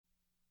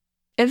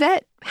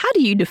Yvette, how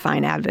do you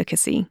define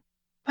advocacy?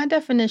 My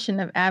definition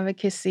of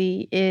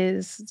advocacy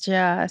is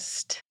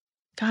just,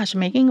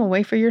 making a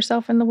way for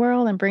yourself in the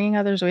world and bringing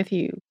others with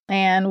you.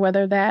 And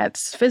whether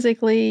that's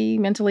physically,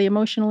 mentally,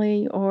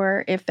 emotionally,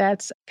 or if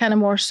that's kind of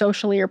more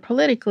socially or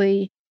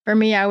politically, for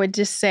me, I would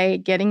just say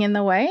getting in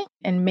the way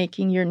and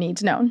making your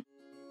needs known.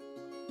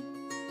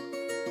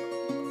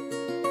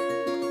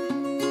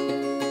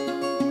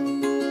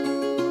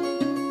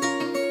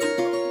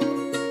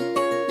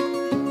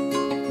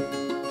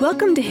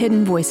 Welcome to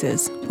Hidden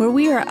Voices, where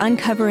we are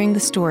uncovering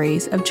the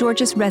stories of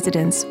Georgia's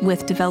residents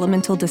with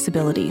developmental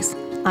disabilities.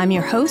 I'm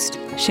your host,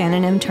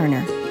 Shannon M.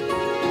 Turner.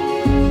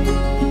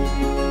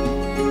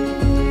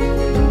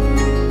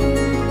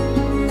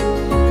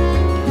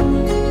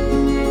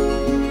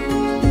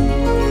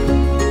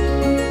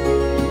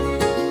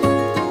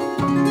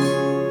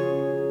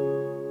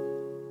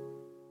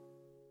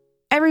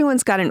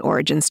 Everyone's got an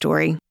origin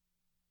story.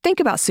 Think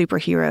about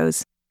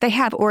superheroes. They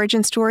have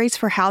origin stories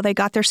for how they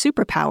got their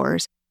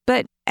superpowers.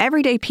 But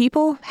everyday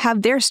people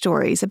have their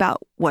stories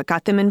about what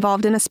got them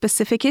involved in a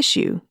specific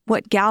issue,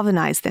 what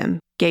galvanized them,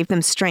 gave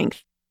them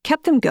strength,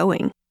 kept them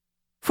going.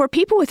 For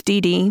people with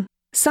DD,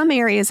 some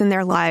areas in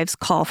their lives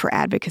call for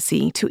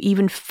advocacy to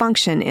even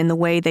function in the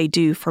way they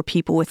do for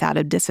people without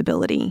a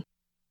disability.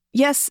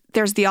 Yes,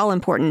 there's the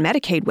all-important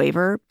Medicaid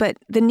waiver, but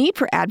the need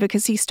for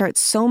advocacy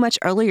starts so much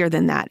earlier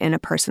than that in a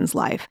person's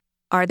life.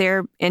 Are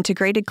there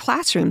integrated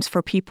classrooms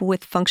for people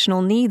with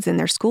functional needs in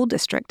their school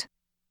district?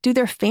 Do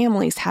their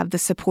families have the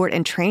support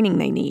and training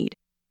they need?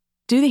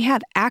 Do they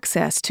have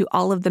access to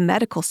all of the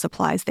medical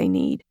supplies they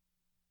need?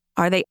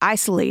 Are they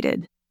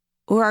isolated?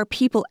 Or are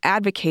people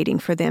advocating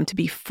for them to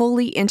be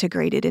fully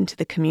integrated into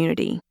the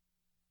community?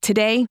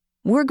 Today,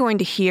 we're going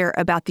to hear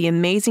about the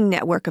amazing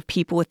network of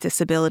people with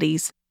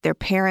disabilities, their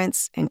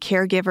parents, and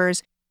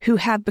caregivers who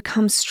have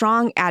become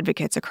strong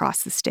advocates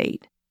across the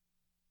state.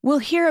 We'll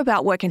hear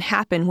about what can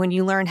happen when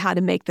you learn how to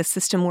make the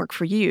system work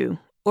for you,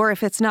 or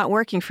if it's not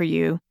working for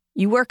you,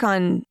 you work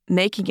on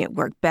making it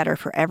work better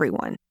for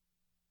everyone.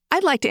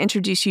 I'd like to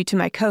introduce you to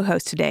my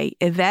co-host today,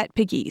 Yvette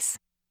Pegues.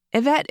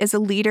 Yvette is a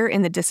leader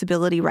in the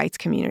disability rights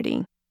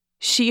community.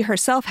 She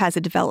herself has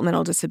a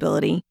developmental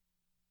disability.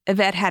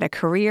 Yvette had a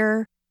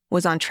career,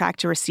 was on track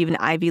to receive an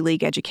Ivy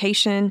League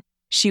education.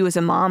 She was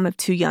a mom of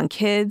 2 young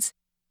kids.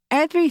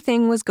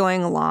 Everything was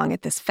going along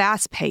at this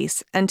fast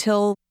pace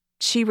until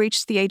she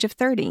reached the age of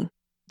 30.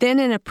 Then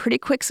in a pretty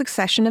quick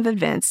succession of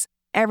events,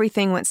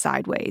 everything went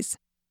sideways.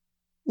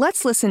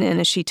 Let's listen in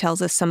as she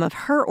tells us some of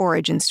her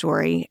origin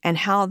story and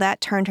how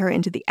that turned her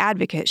into the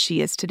advocate she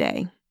is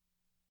today.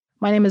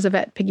 My name is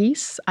Yvette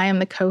Pegues. I am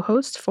the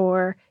co-host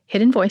for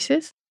Hidden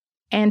Voices.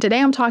 And today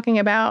I'm talking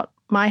about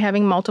my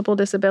having multiple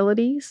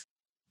disabilities.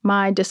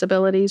 My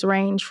disabilities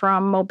range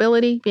from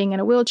mobility, being in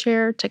a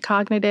wheelchair, to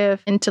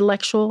cognitive,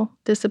 intellectual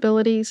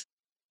disabilities.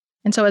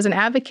 And so as an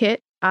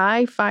advocate,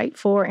 I fight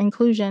for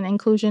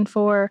inclusion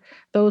for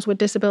those with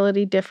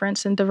disability,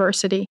 difference, and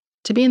diversity,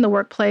 to be in the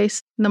workplace,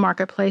 in the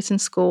marketplace, in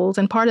schools,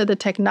 and part of the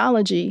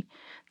technology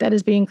that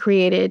is being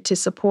created to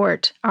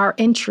support our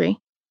entry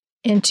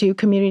into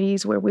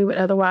communities where we would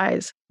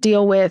otherwise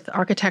deal with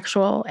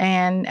architectural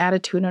and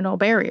attitudinal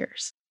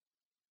barriers.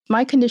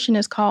 My condition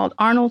is called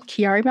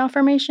Arnold-Chiari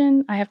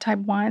malformation. I have type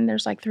 1.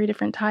 There's like 3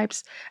 different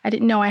types. I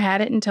didn't know I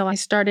had it until I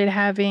started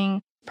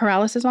having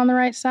paralysis on the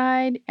right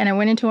side, and I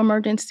went into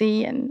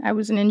emergency, and I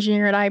was an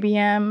engineer at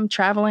IBM,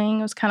 traveling.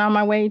 I was kind of on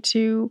my way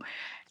to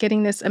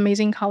getting this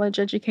amazing college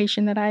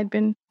education that I had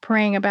been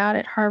praying about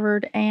at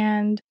Harvard,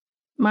 and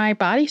my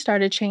body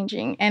started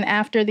changing. And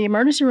after the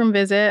emergency room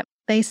visit,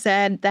 they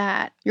said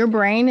that your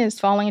brain is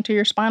falling into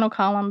your spinal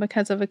column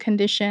because of a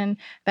condition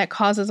that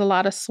causes a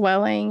lot of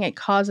swelling. It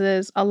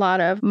causes a lot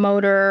of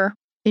motor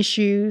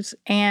issues,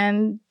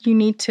 and you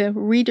need to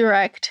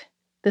redirect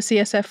the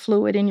CSF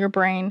fluid in your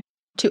brain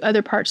to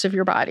other parts of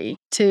your body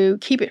to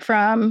keep it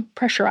from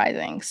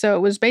pressurizing. So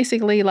it was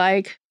basically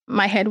like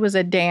my head was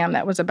a dam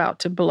that was about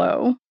to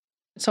blow.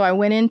 So I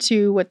went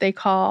into what they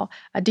call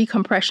a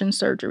decompression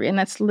surgery, and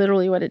that's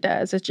literally what it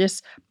does. It's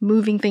just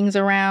moving things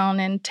around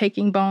and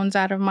taking bones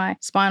out of my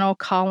spinal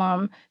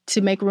column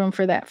to make room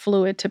for that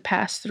fluid to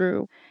pass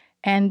through.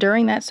 And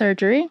during that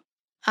surgery,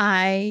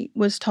 I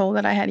was told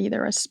that I had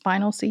either a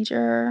spinal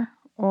seizure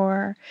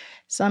or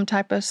some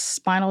type of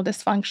spinal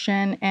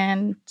dysfunction.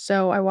 And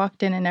so I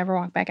walked in and never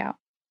walked back out.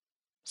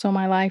 So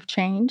my life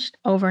changed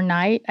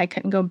overnight. I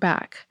couldn't go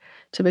back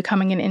to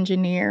becoming an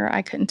engineer.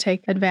 I couldn't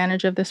take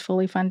advantage of this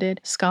fully funded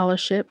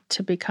scholarship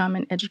to become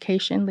an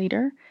education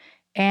leader.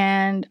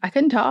 And I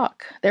couldn't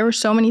talk. There were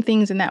so many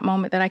things in that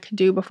moment that I could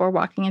do before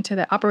walking into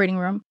the operating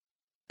room.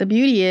 The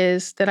beauty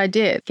is that I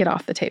did get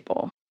off the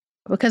table.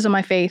 Because of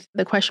my faith,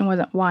 the question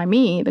wasn't why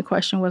me? The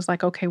question was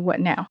like, okay, what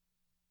now?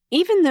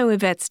 Even though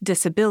Yvette's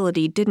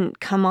disability didn't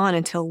come on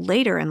until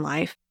later in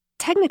life,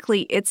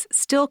 technically it's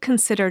still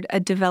considered a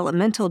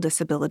developmental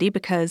disability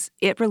because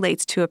it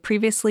relates to a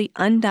previously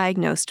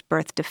undiagnosed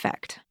birth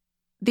defect.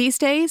 These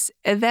days,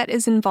 Yvette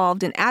is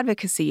involved in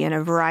advocacy in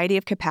a variety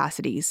of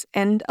capacities,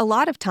 and a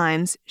lot of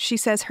times, she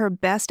says her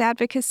best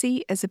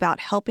advocacy is about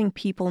helping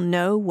people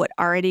know what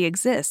already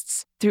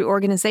exists through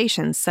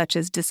organizations such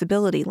as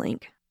Disability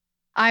Link.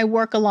 I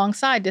work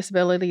alongside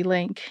Disability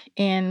Link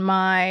in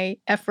my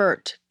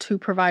effort to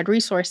provide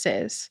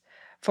resources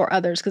for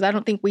others, because I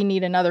don't think we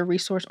need another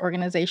resource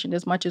organization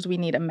as much as we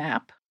need a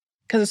map,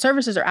 because the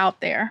services are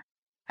out there.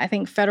 I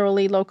think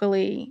federally,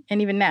 locally,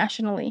 and even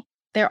nationally,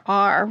 there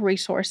are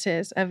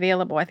resources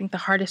available. I think the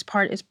hardest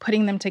part is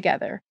putting them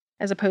together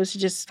as opposed to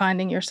just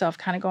finding yourself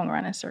kind of going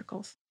around in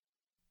circles.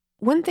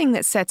 One thing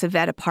that sets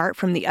Yvette apart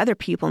from the other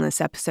people in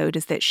this episode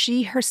is that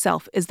she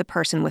herself is the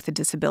person with a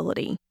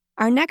disability.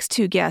 Our next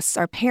two guests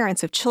are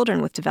parents of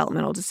children with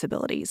developmental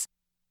disabilities.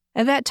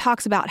 Yvette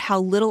talks about how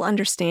little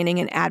understanding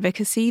and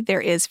advocacy there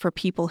is for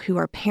people who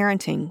are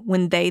parenting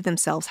when they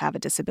themselves have a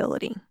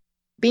disability.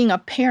 Being a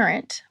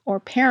parent or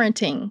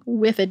parenting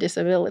with a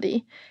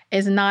disability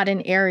is not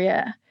an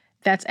area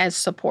that's as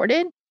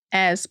supported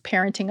as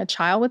parenting a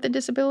child with a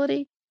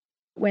disability.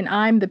 When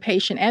I'm the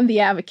patient and the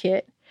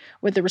advocate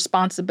with the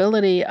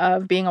responsibility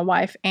of being a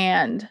wife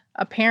and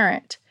a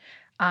parent,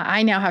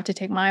 I now have to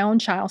take my own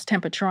child's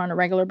temperature on a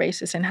regular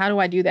basis. And how do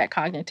I do that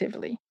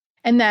cognitively?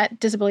 And that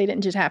disability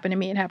didn't just happen to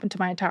me. It happened to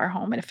my entire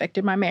home. It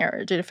affected my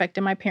marriage. It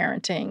affected my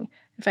parenting.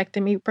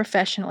 Affected me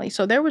professionally.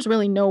 So there was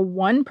really no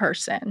one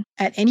person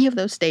at any of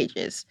those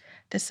stages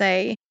to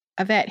say,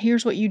 Yvette,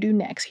 here's what you do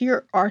next.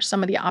 Here are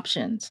some of the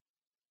options.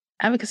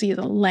 Advocacy is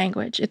a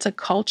language. It's a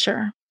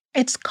culture.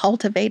 It's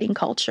cultivating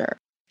culture.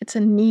 It's a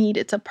need.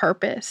 It's a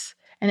purpose.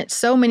 And it's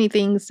so many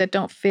things that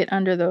don't fit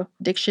under the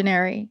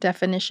dictionary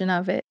definition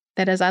of it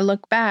that as I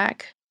look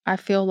back, I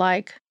feel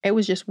like it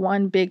was just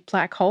one big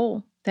black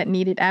hole that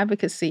needed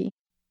advocacy.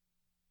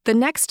 The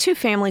next two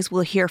families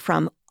we'll hear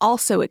from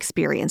also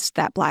experienced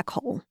that black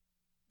hole,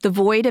 the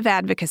void of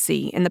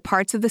advocacy in the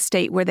parts of the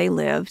state where they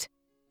lived,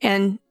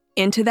 and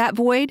into that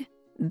void,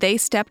 they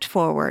stepped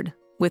forward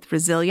with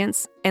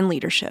resilience and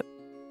leadership.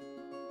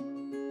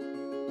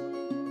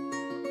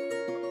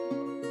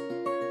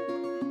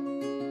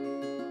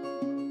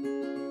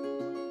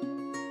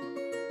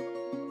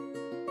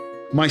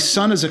 My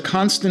son is a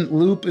constant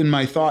loop in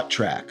my thought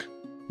track.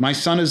 My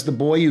son is the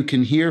boy you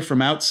can hear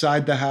from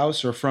outside the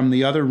house or from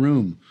the other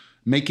room,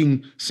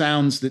 making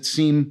sounds that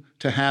seem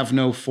to have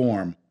no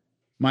form.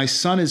 My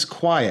son is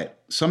quiet,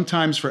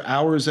 sometimes for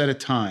hours at a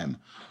time.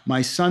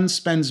 My son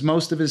spends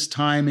most of his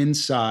time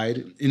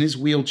inside, in his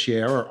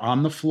wheelchair or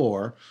on the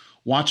floor,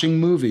 watching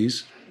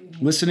movies,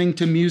 listening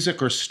to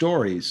music or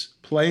stories,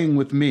 playing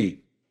with me.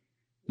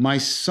 My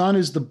son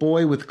is the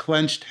boy with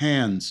clenched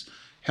hands,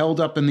 held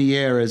up in the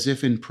air as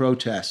if in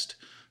protest,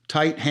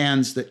 tight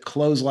hands that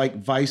close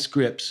like vice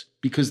grips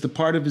because the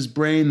part of his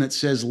brain that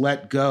says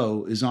let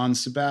go is on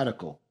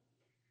sabbatical.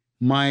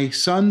 My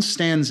son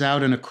stands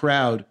out in a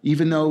crowd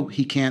even though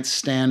he can't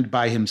stand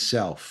by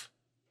himself.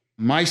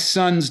 My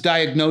son's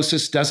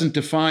diagnosis doesn't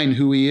define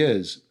who he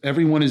is.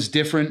 Everyone is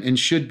different and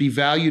should be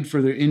valued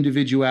for their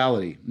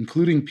individuality,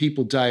 including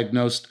people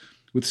diagnosed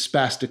with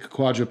spastic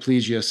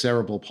quadriplegia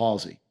cerebral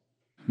palsy.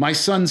 My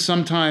son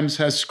sometimes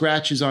has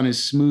scratches on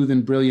his smooth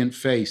and brilliant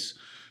face,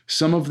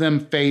 some of them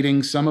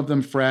fading, some of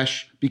them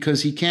fresh,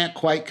 because he can't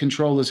quite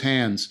control his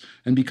hands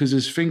and because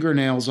his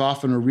fingernails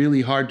often are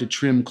really hard to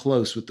trim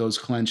close with those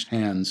clenched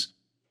hands.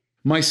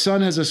 My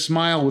son has a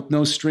smile with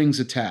no strings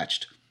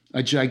attached,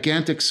 a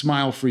gigantic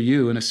smile for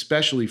you and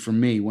especially for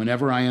me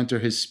whenever I enter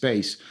his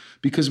space,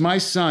 because my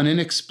son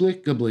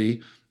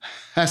inexplicably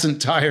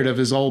hasn't tired of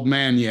his old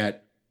man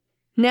yet.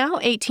 Now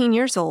 18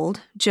 years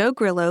old, Joe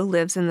Grillo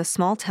lives in the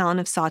small town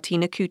of Sati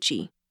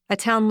Nakuchi, a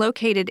town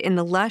located in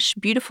the lush,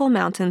 beautiful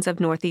mountains of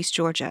northeast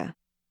Georgia.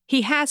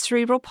 He has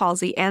cerebral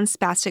palsy and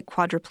spastic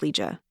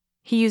quadriplegia.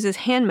 He uses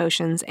hand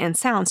motions and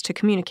sounds to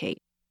communicate.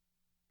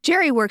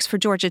 Jerry works for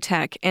Georgia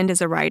Tech and is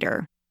a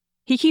writer.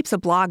 He keeps a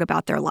blog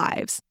about their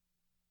lives.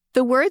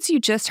 The words you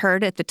just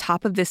heard at the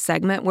top of this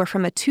segment were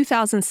from a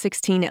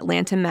 2016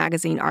 Atlanta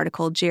magazine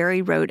article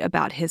Jerry wrote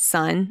about his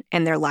son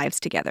and their lives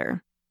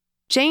together.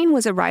 Jane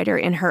was a writer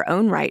in her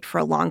own right for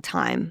a long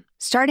time,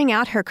 starting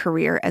out her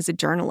career as a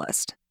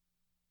journalist.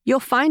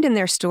 You'll find in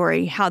their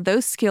story how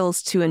those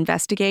skills to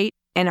investigate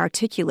and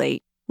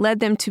articulate led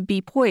them to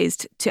be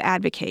poised to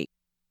advocate,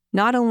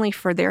 not only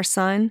for their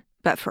son,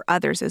 but for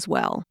others as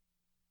well.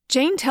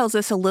 Jane tells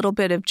us a little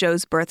bit of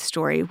Joe's birth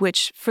story,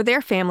 which for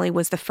their family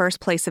was the first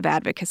place of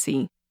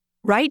advocacy,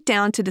 right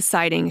down to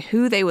deciding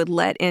who they would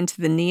let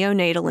into the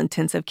neonatal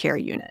intensive care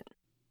unit.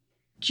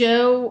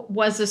 Joe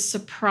was a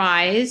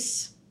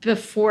surprise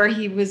before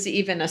he was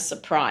even a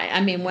surprise.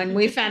 I mean, when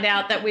we found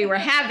out that we were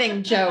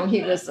having Joe,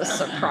 he was a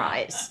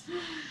surprise.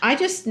 I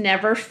just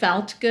never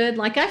felt good.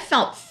 Like, I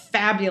felt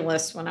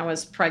fabulous when I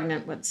was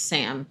pregnant with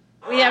Sam.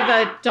 We have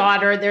a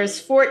daughter.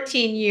 There's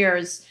 14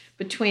 years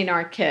between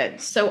our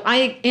kids. So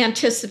I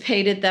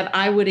anticipated that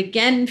I would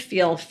again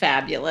feel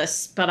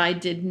fabulous, but I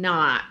did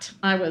not.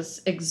 I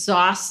was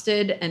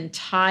exhausted and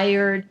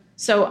tired.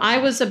 So I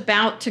was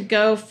about to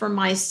go for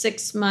my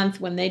 6 month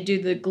when they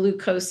do the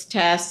glucose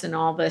test and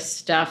all this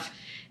stuff.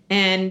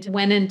 and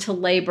went into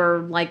labor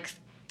like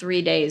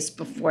 3 days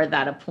before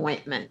that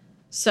appointment.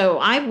 So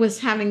I was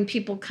having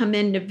people come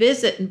in to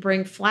visit and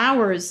bring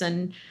flowers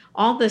and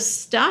all this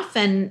stuff.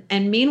 And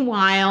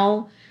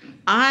meanwhile,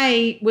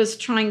 I was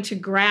trying to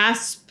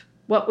grasp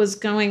what was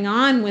going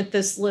on with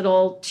this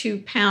little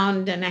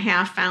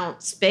 2.5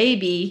 pound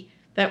baby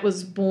that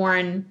was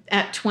born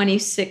at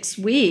 26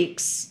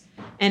 weeks.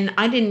 And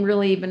I didn't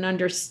really even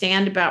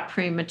understand about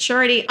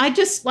prematurity. I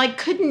just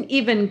couldn't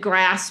even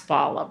grasp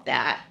all of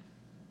that.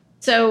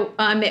 So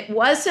it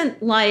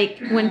wasn't like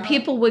when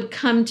people would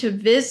come to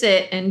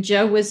visit and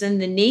Joe was in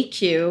the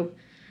NICU,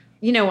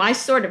 I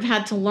sort of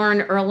had to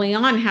learn early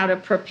on how to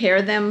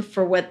prepare them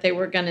for what they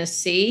were going to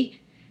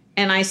see.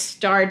 And I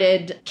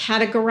started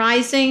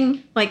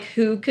categorizing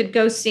who could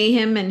go see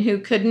him and who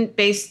couldn't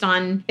based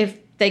on if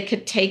they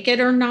could take it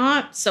or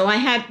not. So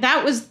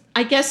that was,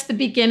 I guess, the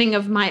beginning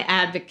of my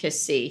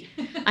advocacy.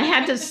 I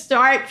had to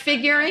start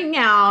figuring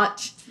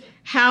out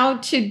how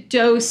to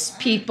dose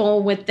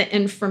people with the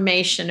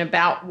information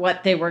about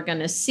what they were going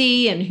to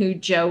see and who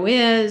Joe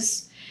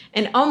is,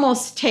 and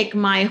almost take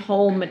my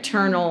whole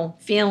maternal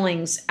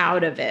feelings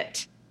out of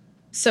it.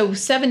 So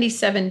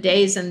 77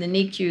 days in the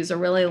NICU is a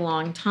really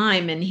long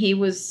time, and he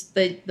was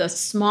the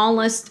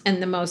smallest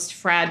and the most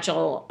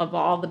fragile of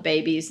all the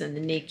babies in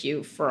the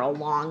NICU for a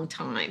long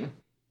time.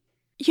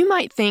 You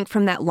might think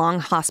from that long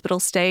hospital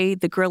stay,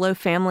 the Grillo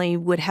family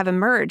would have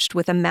emerged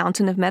with a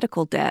mountain of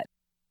medical debt.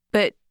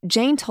 But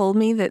Jane told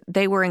me that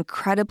they were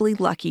incredibly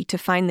lucky to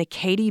find the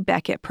Katie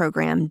Beckett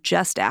program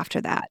just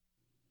after that.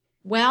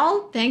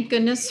 Well, thank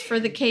goodness for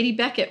the Katie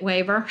Beckett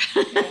waiver.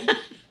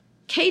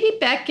 Katie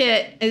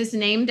Beckett is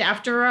named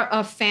after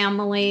a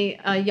family,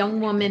 a young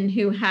woman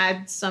who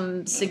had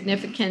some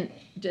significant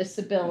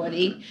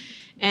disability,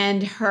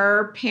 and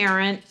her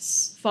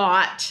parents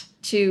fought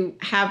to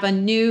have a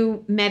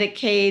new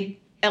Medicaid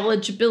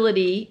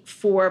eligibility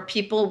for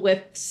people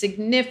with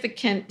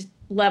significant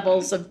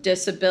levels of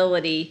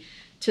disability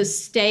to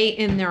stay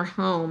in their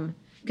home.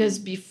 Because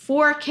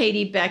before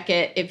Katie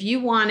Beckett, if you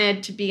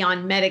wanted to be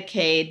on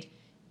Medicaid,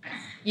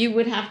 you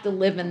would have to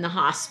live in the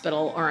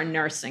hospital or a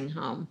nursing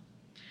home.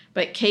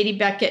 But Katie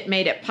Beckett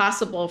made it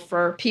possible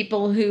for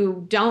people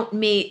who don't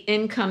meet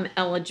income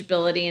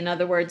eligibility. In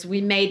other words, we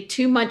made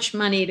too much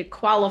money to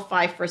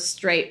qualify for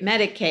straight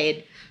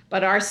Medicaid,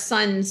 but our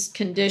son's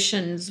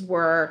conditions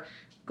were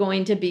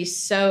going to be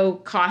so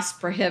cost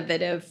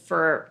prohibitive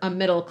for a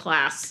middle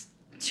class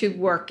to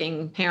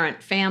working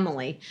parent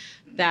family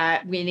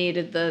that we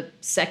needed the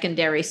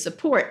secondary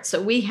support. So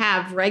we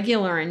have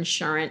regular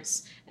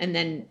insurance, and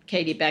then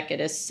Katie Beckett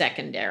is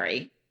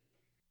secondary.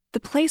 The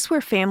place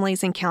where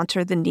families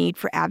encounter the need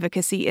for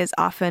advocacy is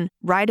often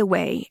right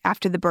away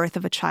after the birth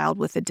of a child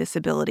with a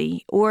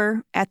disability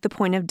or at the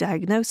point of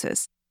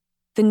diagnosis.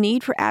 The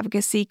need for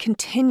advocacy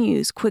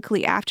continues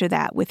quickly after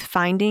that with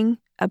finding,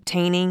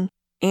 obtaining,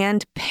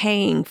 and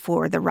paying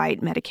for the right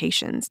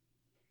medications.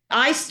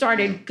 I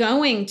started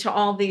going to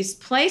all these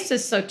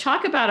places. So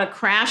talk about a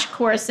crash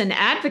course in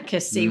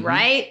advocacy,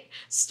 right?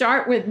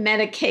 Start with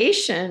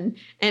medication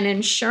and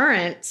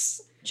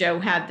insurance. Joe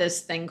had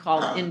this thing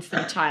called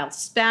infantile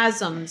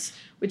spasms,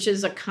 which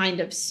is a kind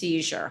of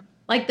seizure.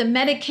 Like the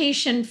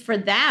medication for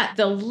that,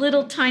 the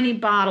little tiny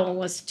bottle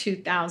was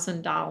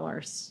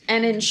 $2,000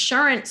 and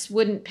insurance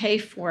wouldn't pay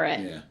for it.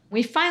 Yeah.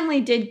 We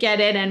finally did get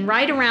it. And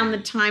right around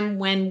the time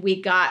when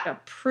we got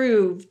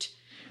approved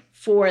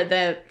for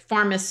the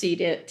pharmacy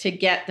to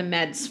get the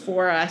meds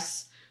for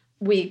us,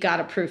 we got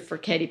approved for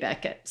Katie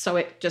Beckett. So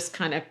it just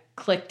kind of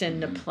clicked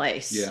into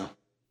place. Yeah.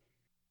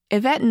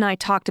 Yvette and I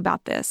talked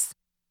about this.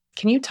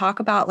 Can you talk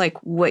about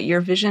what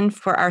your vision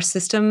for our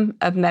system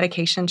of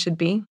medication should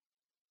be?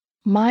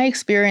 My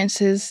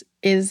experiences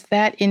is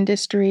that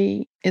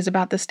industry is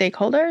about the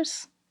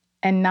stakeholders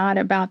and not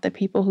about the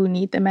people who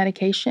need the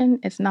medication.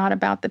 It's not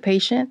about the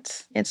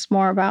patients. It's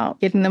more about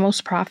getting the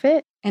most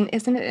profit. And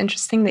isn't it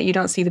interesting that you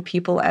don't see the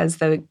people as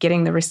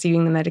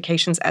receiving the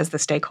medications as the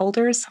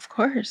stakeholders? Of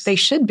course. They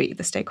should be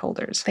the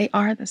stakeholders. They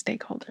are the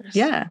stakeholders.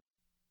 Yeah.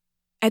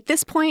 At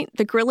this point,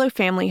 the Grillo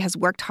family has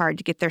worked hard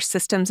to get their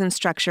systems and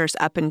structures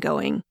up and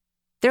going.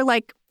 They're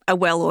like a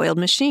well-oiled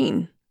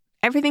machine.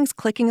 Everything's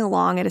clicking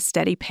along at a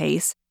steady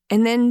pace,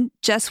 and then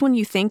just when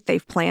you think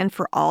they've planned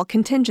for all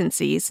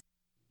contingencies...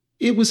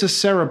 It was a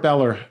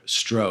cerebellar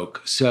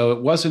stroke, so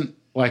it wasn't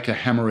like a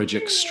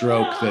hemorrhagic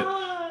stroke that,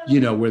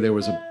 where there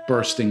was a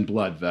bursting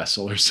blood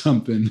vessel or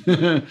something.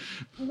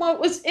 What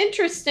was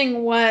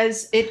interesting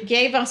was it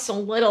gave us a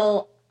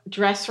little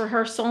dress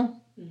rehearsal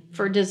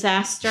for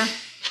disaster.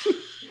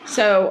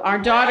 So our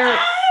daughter,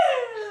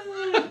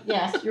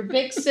 yes, your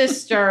big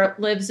sister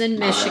lives in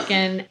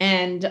Michigan,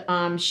 and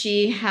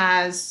she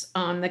has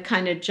the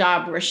kind of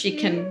job where she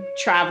can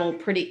travel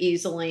pretty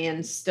easily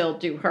and still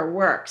do her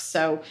work.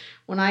 So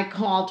when I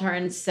called her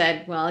and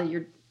said, well,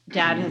 your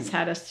dad has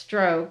had a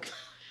stroke,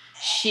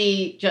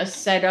 she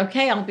just said,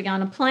 okay, I'll be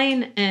on a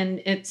plane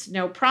and it's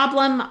no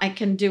problem. I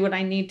can do what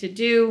I need to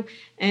do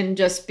and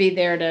just be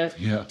there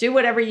to do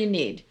whatever you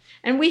need.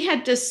 And we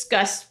had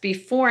discussed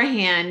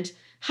beforehand,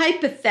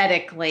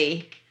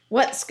 hypothetically,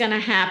 what's going to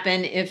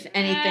happen if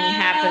anything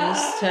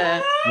happens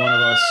to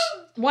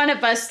one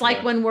of us,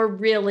 like when we're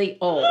really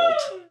old.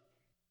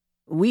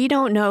 We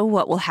don't know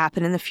what will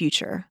happen in the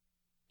future.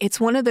 It's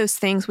one of those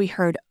things we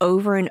heard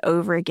over and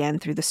over again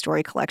through the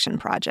Story Collection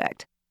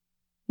Project.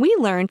 We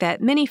learned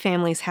that many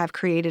families have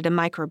created a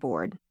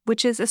microboard,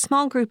 which is a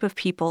small group of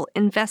people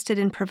invested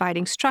in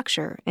providing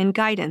structure and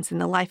guidance in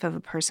the life of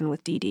a person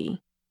with DD.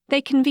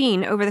 They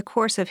convene over the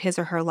course of his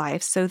or her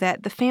life so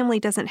that the family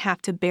doesn't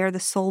have to bear the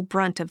sole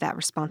brunt of that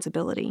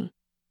responsibility.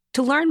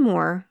 To learn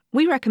more,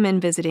 we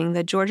recommend visiting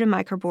the Georgia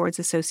Microboards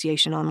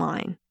Association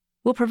online.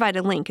 We'll provide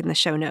a link in the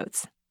show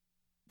notes.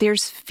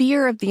 There's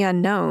fear of the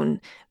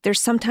unknown.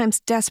 There's sometimes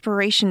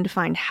desperation to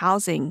find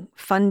housing,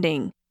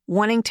 funding,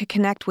 wanting to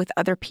connect with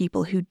other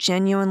people who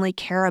genuinely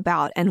care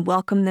about and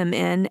welcome them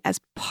in as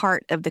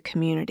part of the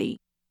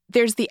community.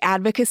 There's the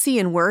advocacy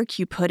and work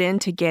you put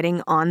into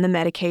getting on the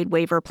Medicaid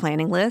waiver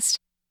planning list,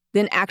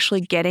 then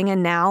actually getting a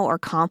NOW or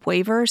comp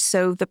waiver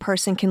so the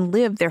person can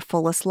live their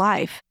fullest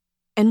life.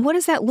 And what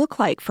does that look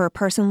like for a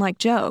person like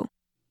Joe?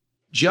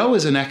 Joe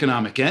is an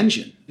economic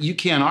engine. You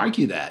can't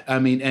argue that. I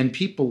mean, and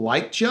people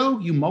like Joe,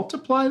 you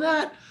multiply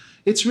that,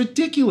 it's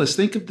ridiculous.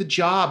 Think of the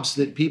jobs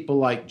that people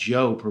like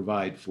Joe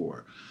provide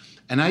for.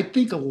 And I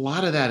think a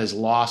lot of that is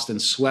lost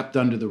and swept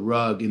under the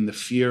rug in the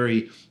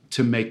fury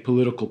to make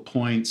political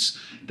points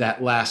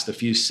that last a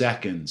few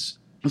seconds.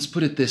 Let's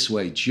put it this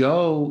way.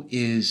 Joe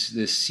is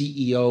the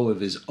CEO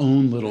of his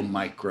own little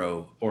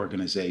micro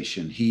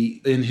organization.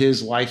 He, in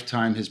his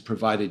lifetime, has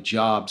provided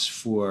jobs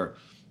for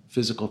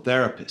physical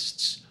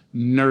therapists,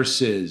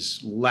 nurses,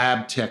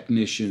 lab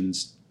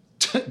technicians.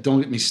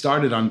 Don't get me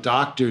started on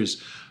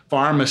doctors,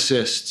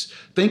 pharmacists.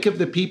 Think of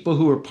the people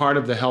who are part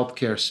of the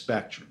healthcare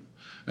spectrum.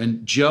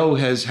 And Joe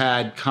has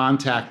had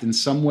contact in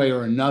some way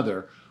or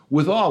another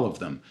with all of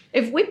them.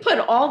 If we put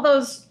all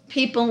those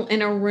people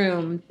in a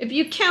room, if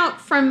you count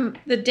from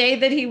the day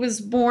that he was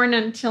born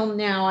until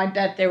now, I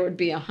bet there would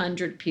be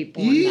 100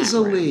 people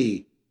easily. In that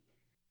room.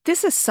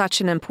 This is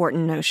such an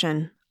important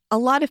notion. A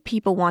lot of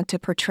people want to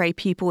portray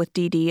people with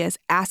DD as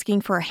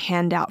asking for a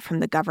handout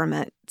from the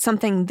government,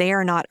 something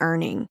they're not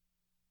earning.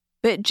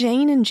 But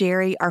Jane and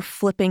Jerry are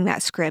flipping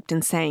that script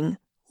and saying,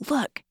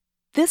 look,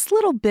 this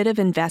little bit of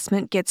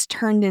investment gets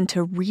turned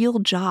into real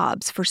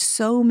jobs for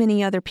so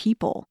many other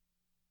people.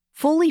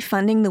 Fully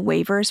funding the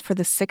waivers for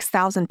the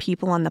 6,000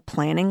 people on the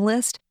planning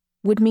list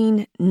would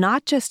mean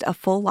not just a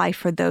full life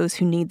for those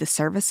who need the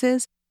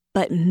services,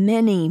 but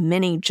many,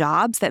 many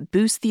jobs that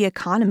boost the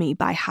economy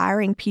by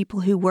hiring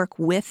people who work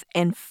with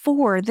and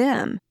for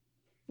them.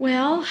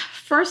 Well,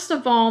 first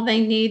of all, they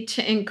need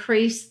to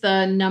increase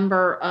the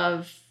number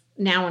of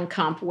NOW and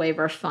comp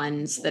waiver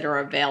funds that are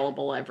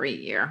available every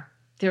year.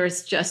 There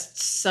is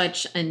just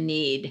such a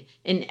need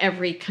in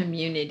every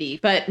community.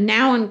 But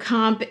NOW and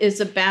comp is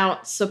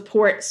about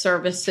support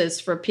services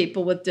for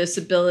people with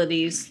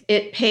disabilities.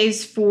 It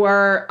pays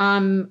for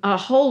a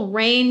whole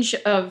range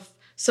of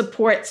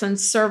supports and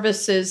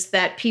services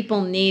that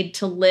people need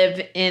to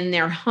live in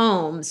their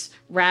homes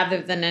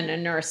rather than in a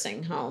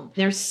nursing home.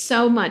 There's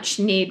so much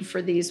need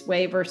for these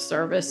waiver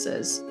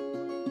services.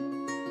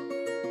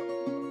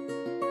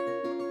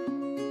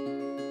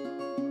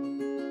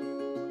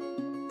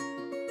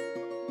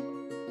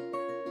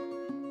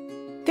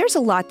 There's a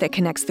lot that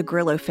connects the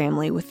Grillo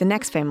family with the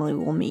next family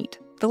we'll meet,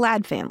 the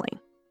Ladd family.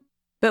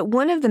 But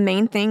one of the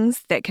main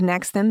things that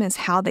connects them is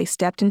how they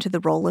stepped into the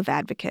role of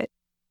advocate.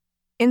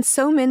 In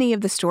so many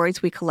of the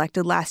stories we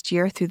collected last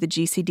year through the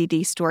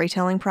GCDD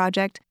Storytelling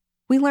Project,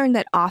 we learned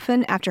that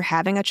often after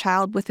having a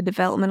child with a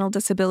developmental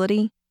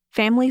disability,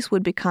 families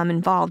would become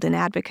involved in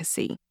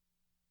advocacy.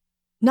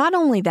 Not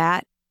only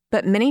that,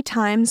 but many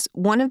times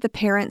one of the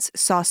parents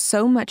saw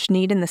so much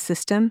need in the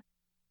system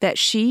that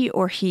she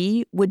or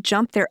he would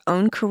jump their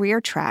own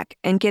career track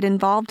and get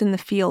involved in the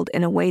field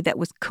in a way that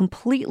was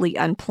completely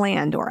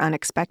unplanned or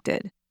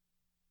unexpected.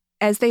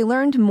 As they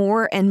learned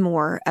more and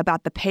more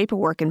about the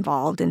paperwork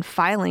involved in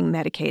filing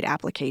Medicaid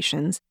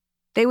applications,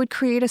 they would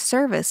create a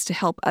service to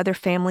help other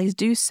families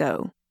do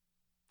so.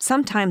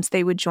 Sometimes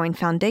they would join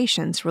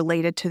foundations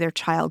related to their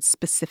child's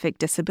specific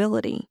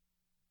disability.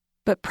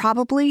 But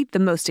probably the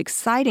most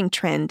exciting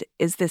trend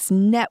is this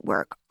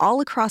network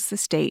all across the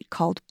state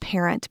called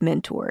Parent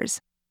Mentors.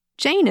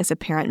 Jane is a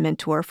parent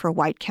mentor for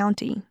White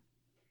County.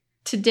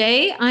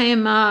 Today, I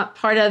am a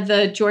part of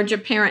the Georgia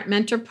Parent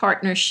Mentor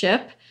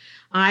Partnership.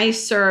 I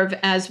serve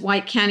as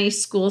White County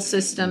School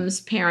System's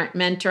parent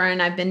mentor,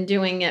 and I've been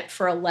doing it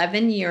for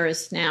 11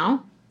 years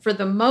now. For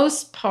the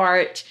most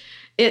part,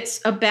 it's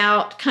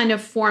about kind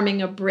of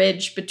forming a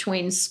bridge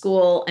between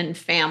school and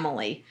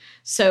family.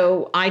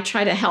 So I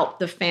try to help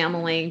the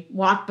family,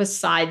 walk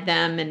beside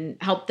them and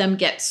help them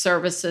get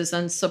services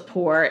and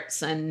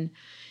supports and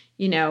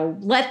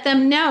let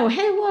them know,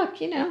 hey, look,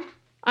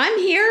 I'm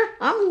here.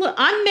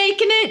 I'm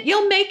making it.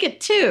 You'll make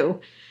it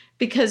too.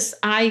 Because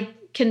I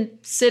can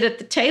sit at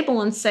the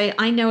table and say,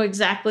 I know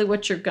exactly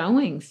what you're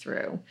going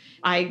through.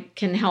 I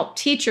can help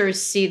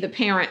teachers see the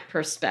parent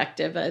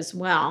perspective as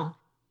well.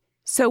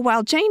 So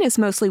while Jane is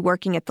mostly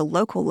working at the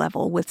local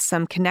level with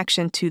some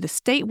connection to the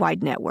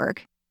statewide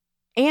network,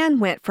 Anne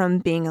went from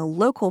being a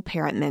local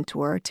parent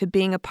mentor to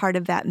being a part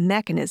of that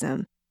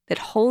mechanism that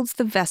holds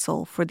the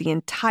vessel for the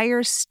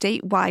entire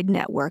statewide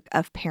network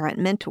of parent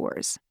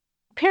mentors.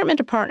 Parent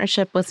Mentor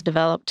Partnership was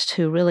developed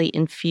to really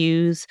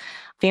infuse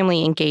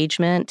family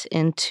engagement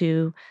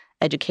into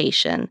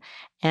education.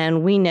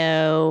 And we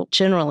know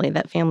generally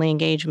that family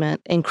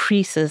engagement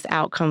increases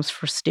outcomes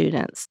for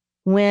students.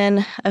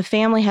 When a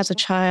family has a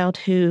child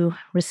who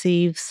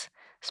receives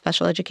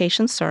special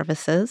education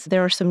services,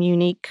 there are some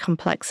unique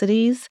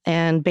complexities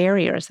and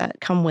barriers that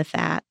come with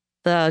that.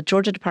 The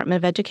Georgia Department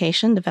of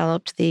Education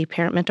developed the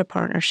Parent Mentor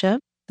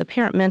Partnership. The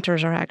parent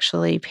mentors are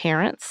actually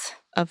parents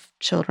of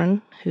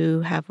children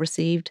who have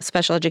received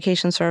special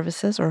education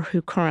services or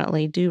who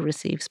currently do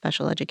receive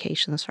special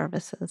education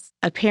services.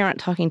 A parent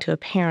talking to a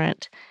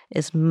parent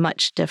is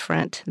much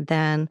different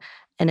than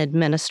an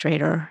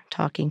administrator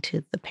talking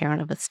to the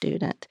parent of a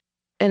student.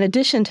 In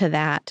addition to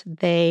that,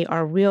 they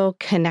are real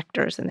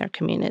connectors in their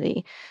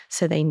community.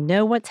 So they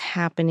know what's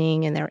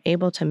happening and they're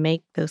able to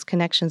make those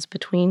connections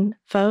between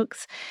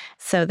folks.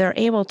 So they're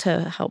able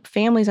to help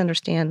families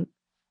understand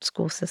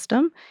school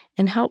system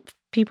and help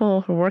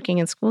people who are working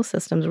in school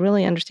systems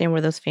really understand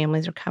where those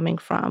families are coming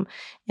from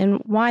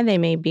and why they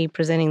may be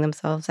presenting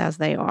themselves as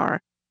they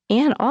are.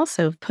 And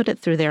also put it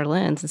through their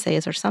lens and say,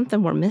 is there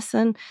something we're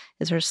missing?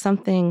 Is there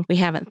something we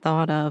haven't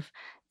thought of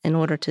in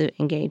order to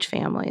engage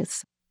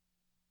families?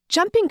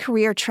 Jumping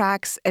career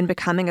tracks and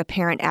becoming a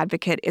parent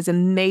advocate is a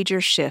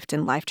major shift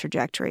in life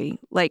trajectory,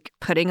 like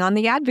putting on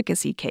the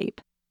advocacy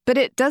cape. But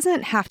it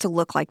doesn't have to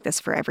look like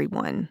this for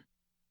everyone.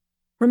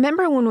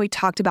 Remember when we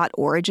talked about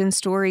origin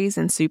stories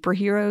and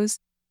superheroes?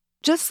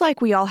 Just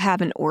like we all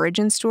have an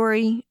origin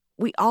story,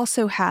 we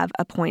also have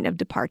a point of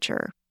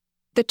departure.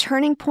 The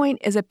turning point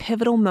is a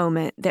pivotal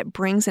moment that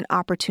brings an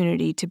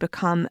opportunity to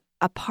become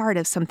a part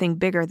of something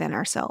bigger than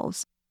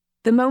ourselves.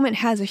 The moment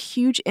has a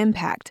huge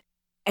impact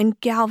and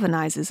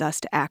galvanizes us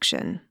to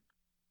action.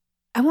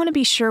 I want to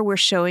be sure we're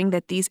showing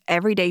that these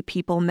everyday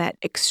people met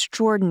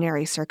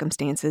extraordinary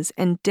circumstances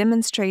and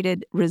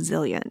demonstrated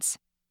resilience.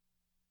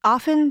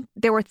 Often,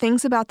 there were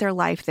things about their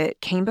life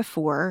that came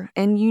before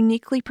and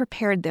uniquely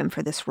prepared them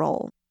for this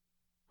role.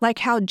 Like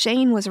how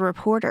Jane was a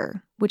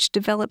reporter, which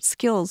developed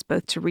skills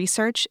both to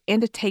research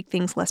and to take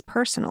things less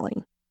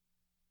personally.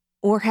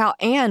 Or how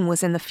Anne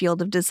was in the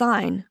field of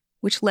design,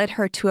 which led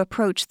her to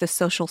approach the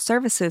social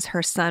services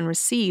her son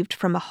received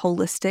from a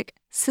holistic,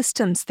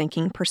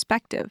 systems-thinking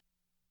perspective.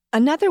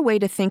 Another way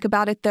to think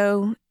about it,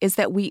 though, is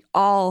that we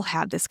all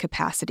have this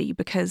capacity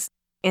because,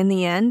 in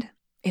the end,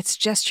 it's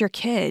just your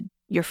kid,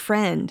 your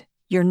friend,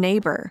 your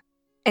neighbor,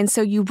 and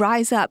so you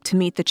rise up to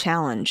meet the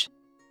challenge.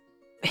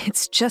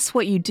 It's just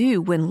what you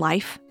do when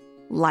life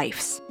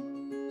lifes.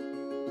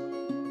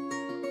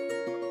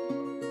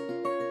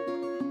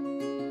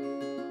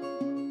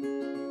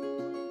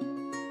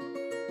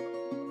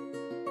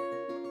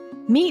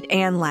 Meet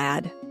Anne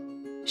Ladd.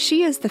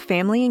 She is the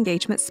Family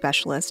Engagement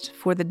Specialist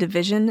for the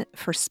Division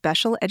for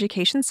Special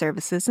Education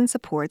Services and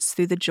Supports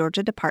through the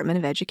Georgia Department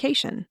of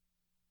Education.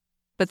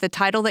 But the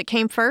title that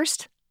came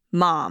first?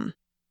 Mom.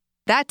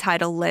 That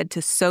title led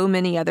to so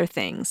many other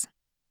things.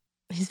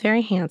 He's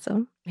very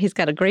handsome. He's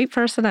got a great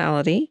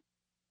personality.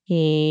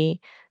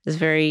 He is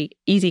very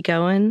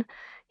easygoing.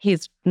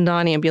 He's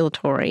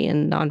non-ambulatory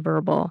and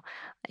nonverbal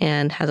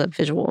and has a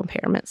visual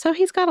impairment. So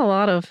he's got a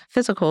lot of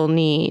physical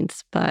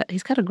needs, but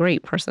he's got a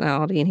great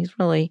personality and he's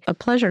really a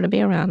pleasure to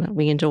be around.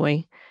 We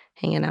enjoy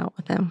hanging out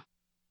with him.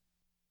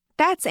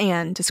 That's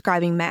Anne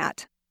describing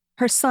Matt,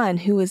 her son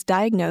who was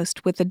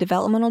diagnosed with a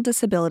developmental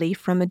disability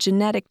from a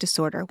genetic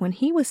disorder when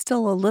he was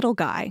still a little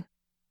guy.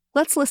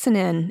 Let's listen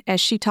in as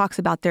she talks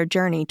about their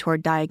journey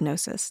toward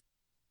diagnosis.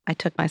 I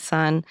took my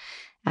son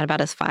at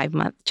about his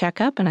 5-month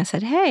checkup and I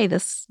said, hey,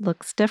 this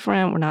looks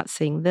different. We're not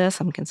seeing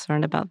this. I'm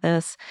concerned about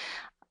this.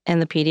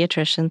 And the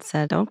pediatrician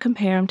said, don't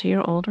compare him to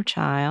your older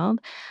child.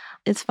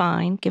 It's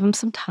fine. Give him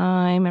some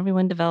time.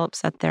 Everyone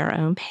develops at their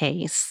own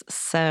pace.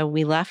 So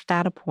we left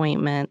that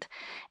appointment.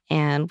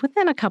 And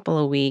within a couple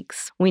of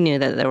weeks, we knew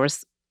that there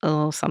was a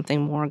little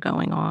something more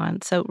going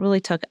on. So it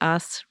really took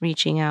us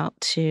reaching out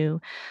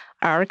to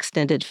our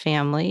extended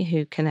family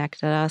who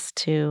connected us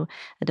to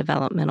a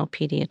developmental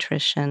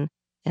pediatrician.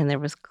 And there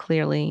was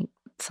clearly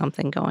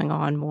something going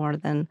on more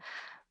than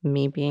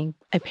me being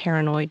a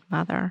paranoid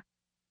mother.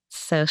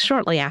 So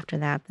shortly after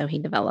that, though, he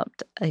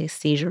developed a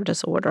seizure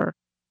disorder.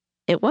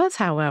 It was,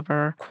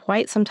 however,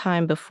 quite some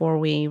time before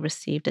we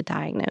received a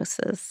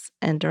diagnosis.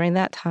 And during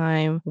that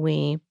time,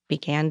 we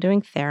began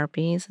doing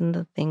therapies and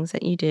the things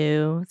that you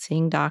do,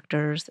 seeing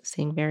doctors,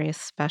 seeing various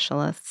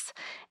specialists,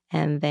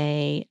 and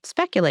they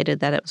speculated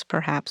that it was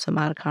perhaps a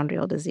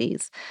mitochondrial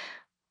disease.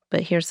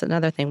 But here's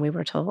another thing we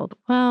were told.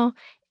 Well,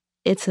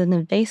 it's an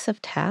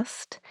invasive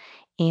test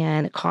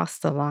and it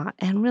costs a lot.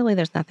 And really,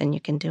 there's nothing you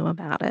can do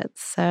about it.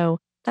 So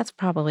that's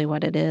probably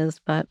what it is,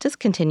 but just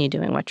continue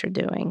doing what you're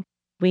doing.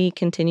 We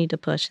continued to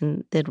push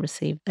and did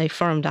receive a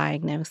firm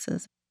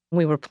diagnosis.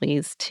 We were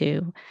pleased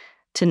to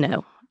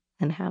know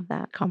and have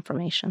that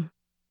confirmation.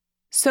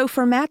 So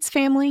for Matt's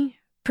family,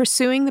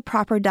 pursuing the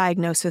proper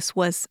diagnosis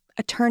was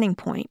a turning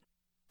point.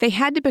 They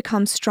had to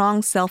become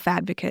strong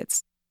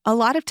self-advocates. A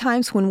lot of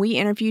times when we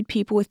interviewed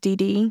people with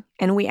DD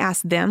and we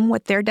asked them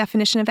what their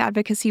definition of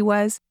advocacy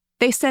was,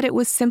 they said it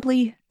was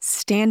simply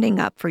standing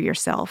up for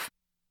yourself.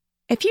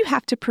 If you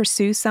have to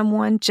pursue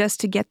someone just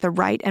to get the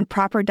right and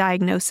proper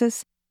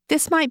diagnosis,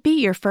 this might be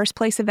your first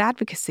place of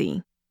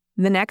advocacy.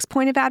 The next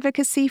point of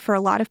advocacy for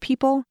a lot of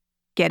people,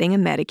 getting a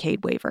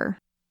Medicaid waiver.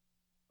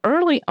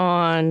 Early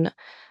on,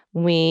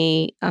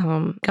 we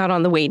got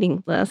on the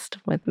waiting list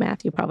with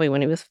Matthew probably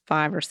when he was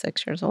 5 or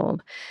 6 years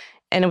old.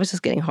 And it was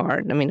just getting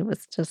hard. I mean, it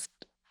was just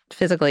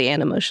physically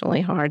and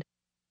emotionally hard.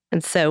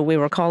 And so we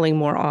were calling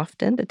more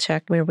often to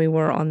check where we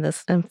were on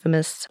this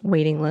infamous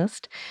waiting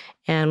list.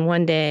 And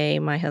one day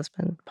my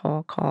husband,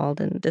 Paul,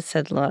 called and just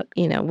said, look,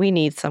 we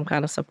need some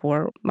kind of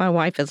support. My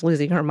wife is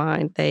losing her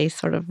mind. They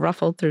sort of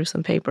ruffled through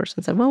some papers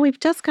and said, well, we've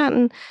just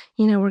gotten,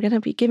 we're going to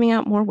be giving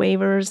out more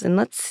waivers. And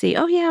let's see.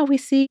 Oh, yeah, we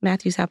see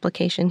Matthew's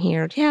application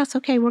here. Yes,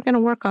 okay, we're going to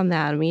work on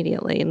that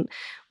immediately. And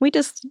we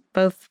just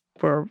both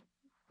were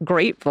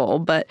grateful,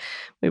 but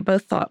we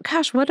both thought,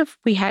 gosh, what if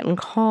we hadn't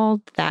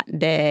called that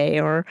day?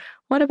 Or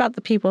what about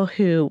the people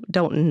who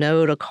don't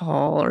know to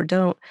call or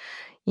don't,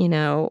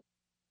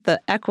 the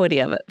equity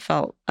of it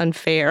felt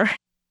unfair.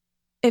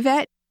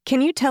 Yvette, can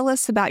you tell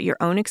us about your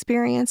own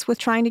experience with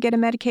trying to get a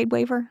Medicaid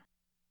waiver?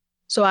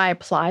 So I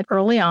applied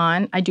early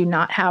on. I do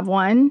not have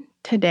one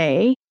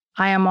today.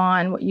 I am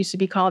on what used to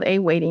be called a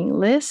waiting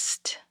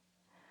list.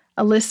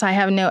 A list I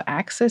have no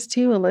access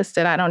to, a list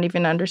that I don't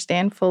even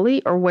understand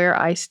fully or where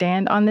I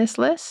stand on this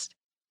list.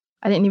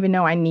 I didn't even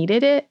know I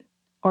needed it,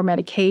 or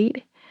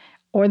Medicaid,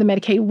 or the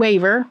Medicaid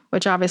waiver,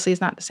 which obviously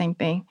is not the same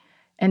thing,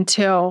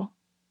 until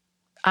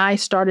I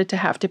started to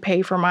have to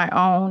pay for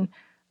my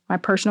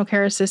personal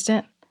care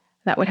assistant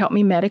that would help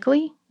me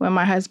medically when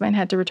my husband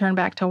had to return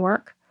back to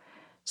work.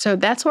 So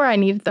that's where I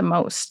need it the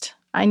most.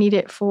 I need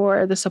it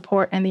for the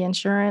support and the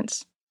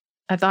insurance.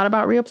 I thought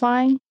about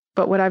reapplying,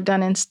 but what I've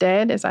done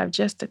instead is I've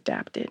just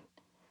adapted,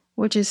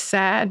 which is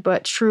sad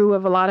but true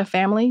of a lot of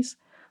families,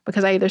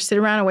 because I either sit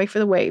around and wait for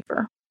the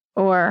waiver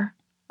or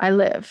I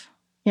live.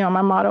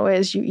 My motto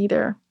is you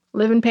either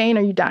live in pain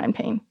or you die in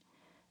pain.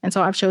 And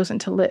so I've chosen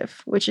to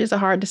live, which is a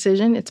hard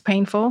decision. It's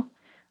painful,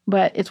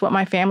 but it's what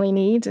my family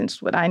needs and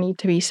it's what I need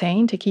to be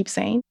sane, to keep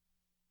sane.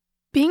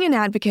 Being an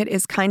advocate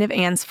is kind of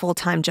Anne's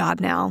full-time job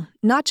now,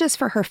 not just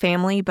for her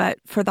family, but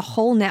for the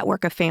whole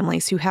network of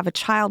families who have a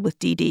child with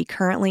DD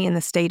currently in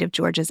the state of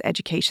Georgia's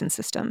education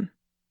system.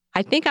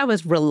 I think I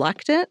was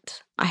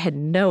reluctant. I had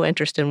no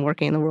interest in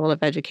working in the world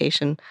of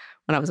education.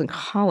 When I was in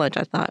college,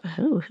 I thought,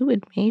 who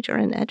would major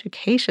in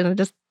education?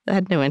 I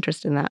had no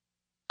interest in that.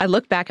 I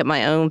look back at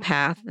my own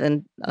path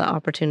and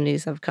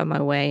opportunities have come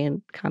my way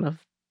and kind of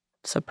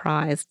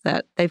surprised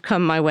that they've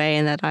come my way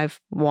and that I've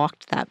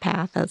walked that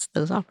path as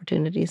those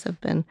opportunities have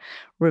been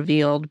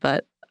revealed,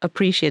 but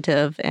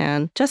appreciative.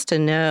 And just to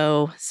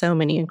know so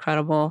many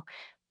incredible,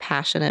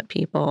 passionate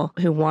people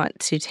who want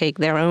to take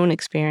their own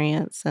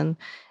experience and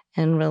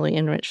really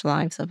enrich the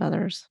lives of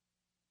others.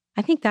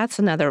 I think that's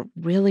another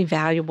really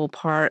valuable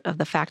part of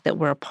the fact that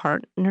we're a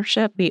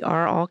partnership. We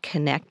are all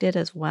connected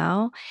as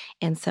well.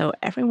 And so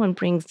everyone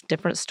brings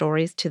different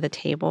stories to the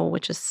table,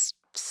 which is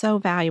so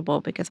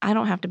valuable because I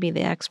don't have to be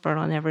the expert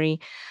on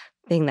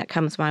everything that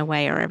comes my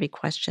way or every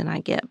question I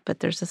get. But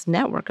there's this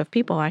network of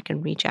people I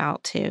can reach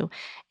out to,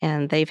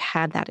 and they've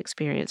had that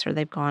experience or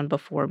they've gone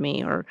before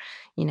me or,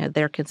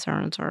 their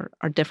concerns are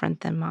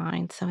different than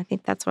mine. So I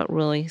think that's what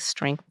really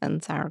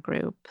strengthens our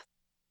group.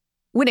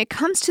 When it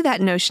comes to that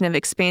notion of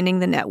expanding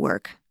the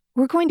network,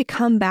 we're going to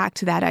come back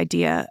to that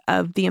idea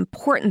of the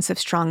importance of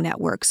strong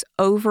networks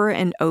over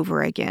and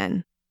over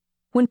again.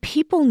 When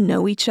people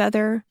know each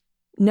other,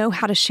 know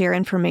how to share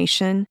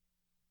information,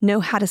 know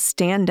how to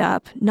stand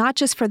up, not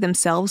just for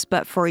themselves,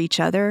 but for each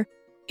other,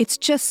 it's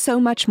just so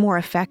much more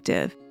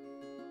effective.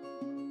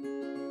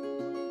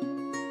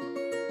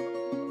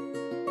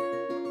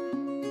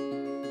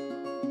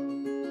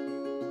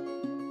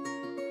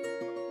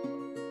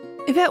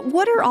 Yvette,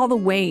 what are all the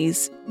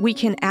ways we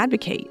can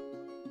advocate?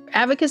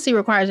 Advocacy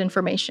requires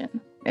information.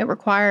 It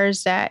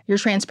requires that you're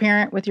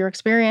transparent with your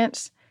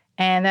experience.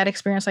 And that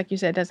experience, like you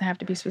said, doesn't have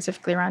to be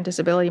specifically around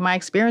disability. My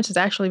experience has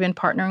actually been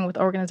partnering with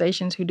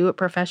organizations who do it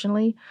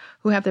professionally,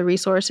 who have the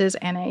resources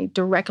and a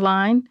direct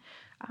line.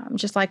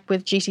 Just like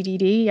with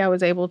GCDD, I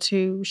was able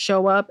to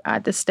show up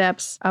at the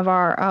steps of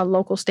our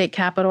local state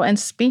capitol and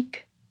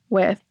speak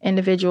with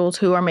individuals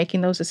who are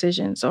making those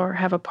decisions or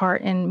have a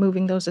part in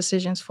moving those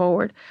decisions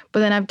forward.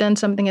 But then I've done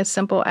something as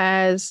simple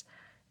as,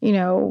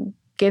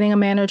 getting a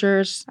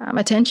manager's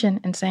attention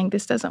and saying,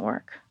 this doesn't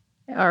work.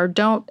 Or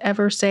don't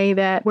ever say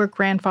that we're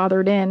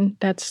grandfathered in.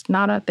 That's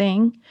not a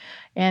thing.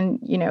 And,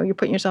 you're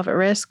putting yourself at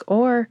risk.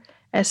 Or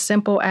as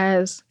simple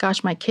as,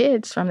 gosh, my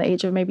kids from the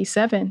age of maybe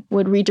 7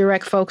 would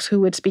redirect folks who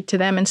would speak to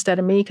them instead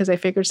of me because they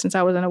figured since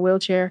I was in a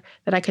wheelchair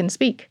that I couldn't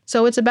speak.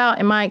 So it's about,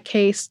 in my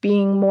case,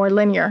 being more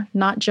linear,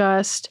 not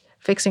just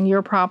fixing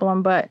your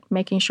problem, but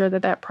making sure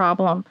that that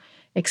problem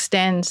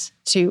extends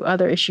to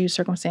other issues,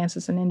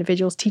 circumstances, and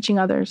individuals, teaching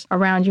others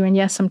around you. And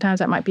yes, sometimes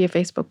that might be a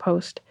Facebook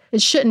post.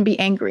 It shouldn't be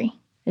angry.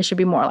 It should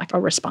be more like a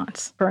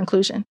response for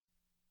inclusion.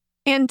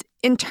 And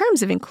in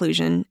terms of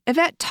inclusion,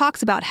 Yvette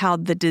talks about how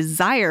the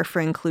desire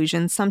for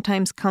inclusion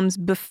sometimes comes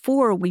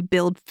before we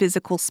build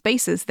physical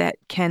spaces that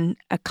can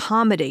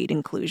accommodate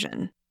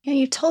inclusion. Yeah,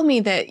 you told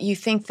me that you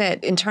think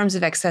that in terms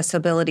of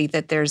accessibility,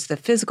 that there's the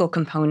physical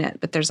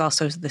component, but there's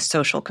also the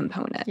social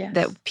component, Yes.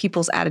 that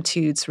people's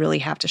attitudes really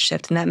have to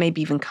shift. And that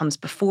maybe even comes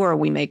before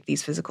we make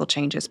these physical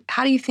changes.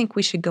 How do you think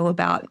we should go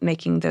about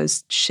making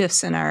those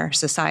shifts in our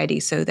society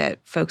so that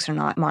folks are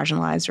not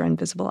marginalized or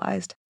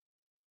invisibilized?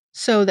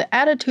 So the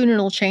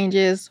attitudinal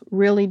changes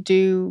really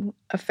do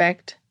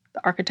affect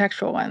the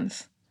architectural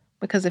ones.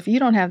 Because if you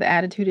don't have the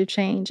attitude of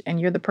change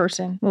and you're the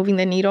person moving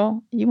the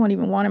needle, you won't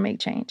even want to make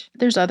change.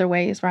 There's other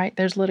ways, right?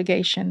 There's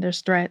litigation,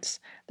 there's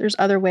threats, there's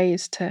other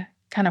ways to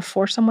kind of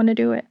force someone to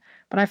do it.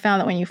 But I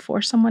found that when you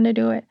force someone to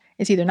do it,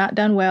 it's either not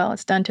done well,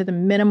 it's done to the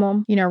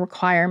minimum,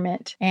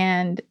 requirement,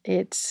 and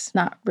it's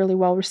not really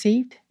well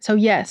received. So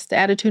yes, the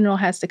attitudinal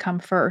has to come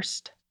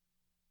first.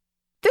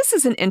 This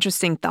is an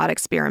interesting thought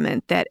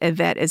experiment that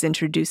Yvette is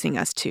introducing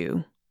us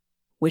to.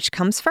 Which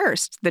comes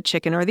first, the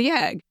chicken or the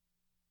egg?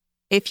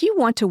 If you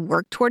want to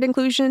work toward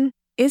inclusion,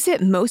 is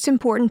it most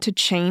important to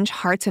change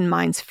hearts and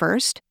minds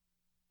first?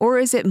 Or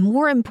is it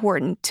more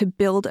important to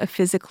build a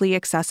physically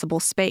accessible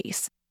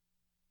space?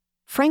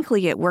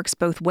 Frankly, it works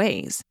both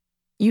ways.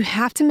 You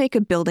have to make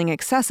a building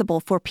accessible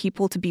for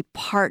people to be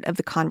part of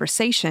the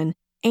conversation,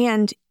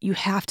 and you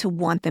have to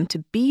want them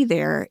to be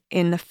there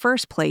in the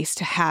first place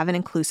to have an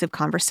inclusive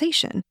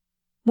conversation.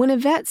 When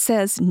Yvette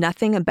says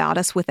nothing about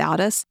us without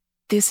us,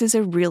 this is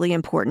a really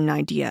important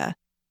idea.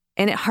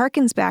 And it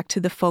harkens back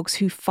to the folks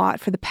who fought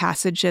for the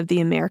passage of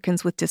the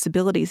Americans with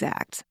Disabilities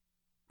Act.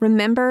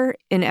 Remember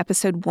in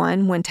episode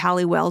 1 when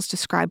Tally Wells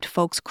described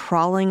folks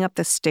crawling up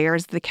the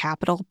stairs of the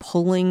Capitol,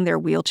 pulling their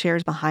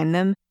wheelchairs behind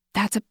them?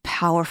 That's a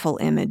powerful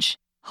image,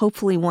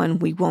 hopefully one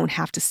we won't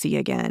have to see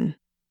again.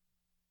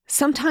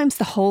 Sometimes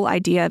the whole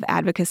idea of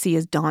advocacy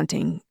is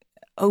daunting,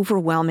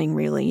 overwhelming,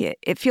 really.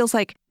 It feels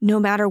like no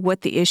matter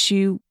what the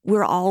issue,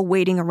 we're all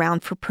waiting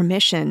around for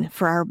permission,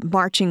 for our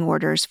marching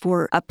orders,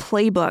 for a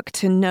playbook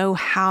to know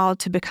how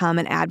to become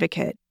an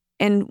advocate.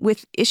 And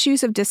with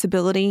issues of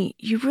disability,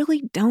 you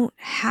really don't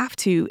have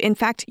to. In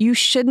fact, you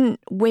shouldn't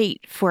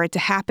wait for it to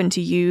happen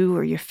to you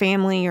or your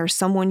family or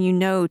someone you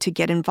know to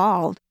get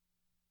involved.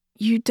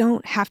 You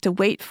don't have to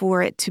wait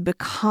for it to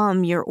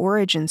become your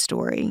origin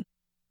story.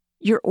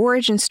 Your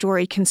origin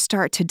story can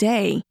start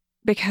today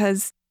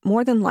because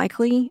more than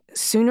likely,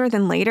 sooner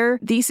than later,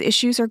 these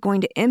issues are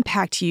going to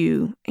impact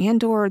you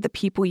and/or the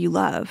people you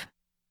love.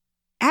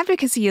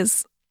 Advocacy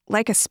is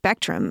like a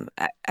spectrum,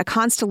 a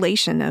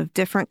constellation of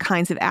different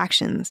kinds of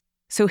actions.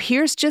 So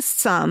here's just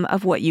some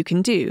of what you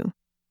can do.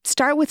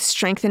 Start with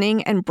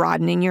strengthening and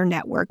broadening your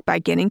network by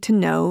getting to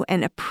know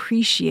and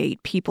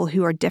appreciate people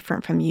who are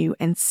different from you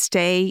and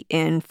stay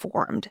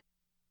informed.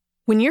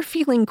 When you're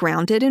feeling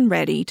grounded and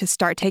ready to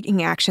start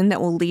taking action that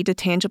will lead to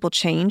tangible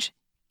change,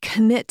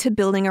 commit to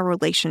building a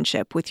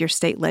relationship with your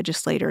state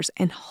legislators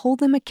and hold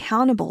them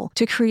accountable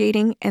to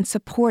creating and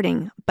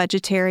supporting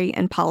budgetary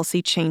and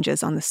policy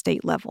changes on the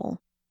state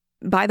level.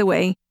 By the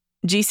way,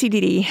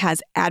 GCDD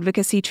has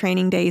advocacy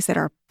training days that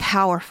are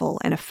powerful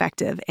and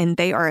effective, and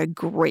they are a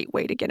great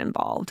way to get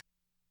involved.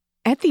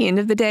 At the end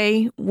of the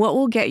day, what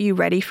will get you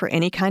ready for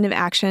any kind of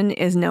action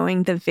is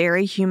knowing the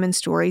very human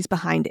stories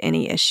behind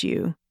any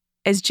issue.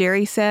 As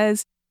Jerry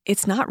says,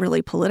 it's not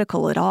really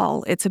political at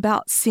all. It's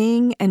about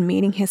seeing and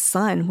meeting his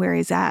son where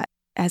he's at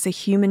as a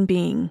human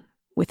being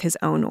with his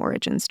own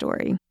origin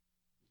story.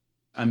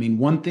 I mean,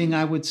 one thing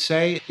I would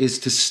say is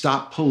to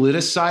stop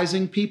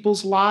politicizing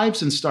people's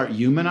lives and start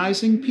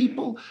humanizing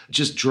people. It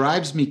just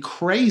drives me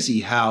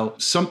crazy how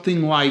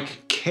something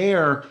like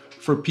care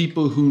for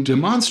people who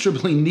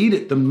demonstrably need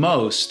it the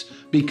most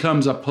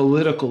becomes a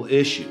political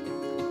issue.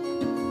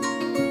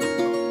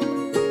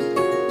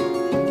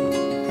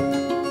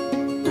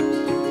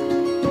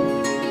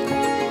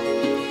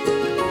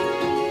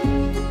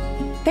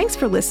 Thanks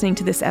for listening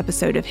to this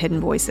episode of Hidden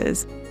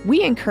Voices.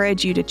 We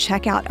encourage you to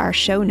check out our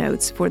show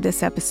notes for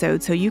this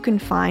episode so you can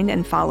find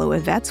and follow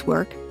Yvette's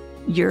work,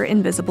 Your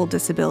Invisible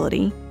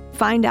Disability,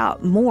 find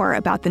out more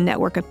about the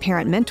network of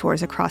parent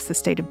mentors across the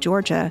state of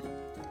Georgia,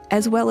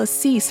 as well as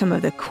see some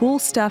of the cool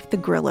stuff the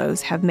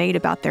Grillos have made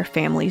about their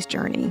family's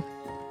journey.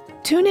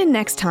 Tune in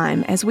next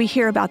time as we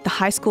hear about the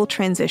high school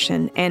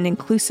transition and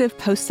inclusive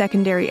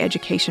post-secondary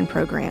education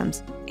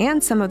programs,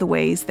 and some of the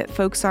ways that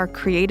folks are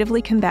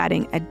creatively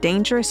combating a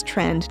dangerous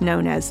trend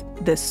known as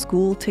the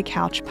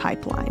school-to-couch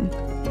pipeline.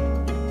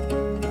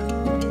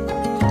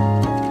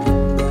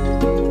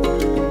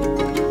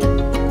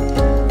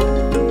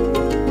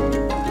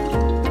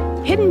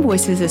 Hidden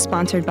Voices is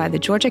sponsored by the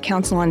Georgia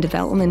Council on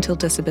Developmental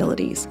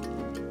Disabilities.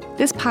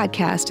 This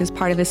podcast is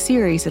part of a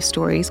series of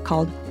stories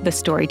called The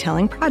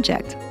Storytelling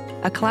Project,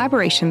 a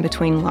collaboration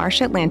between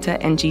L'Arche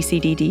Atlanta and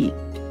GCDD.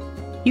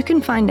 You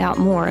can find out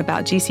more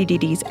about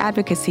GCDD's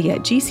advocacy at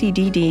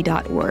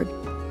gcdd.org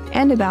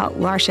and about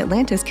L'Arche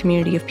Atlanta's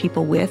community of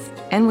people with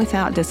and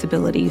without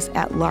disabilities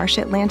at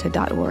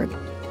l'archeatlanta.org.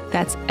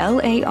 That's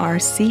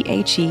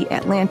LARCHE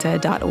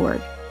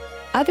Atlanta.org.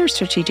 Other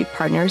strategic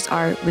partners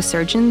are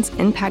Resurgence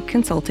Impact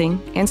Consulting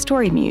and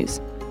StoryMuse,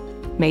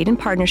 made in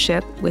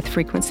partnership with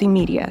Frequency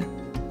Media.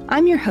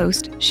 I'm your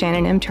host,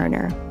 Shannon M.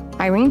 Turner.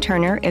 Irene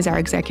Turner is our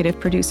executive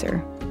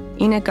producer.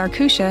 Ina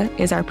Garkusha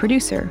is our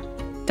producer.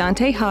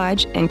 Dante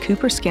Hodge and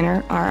Cooper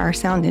Skinner are our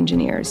sound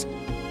engineers.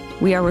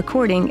 We are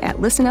recording at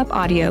Listen Up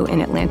Audio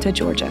in Atlanta,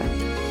 Georgia.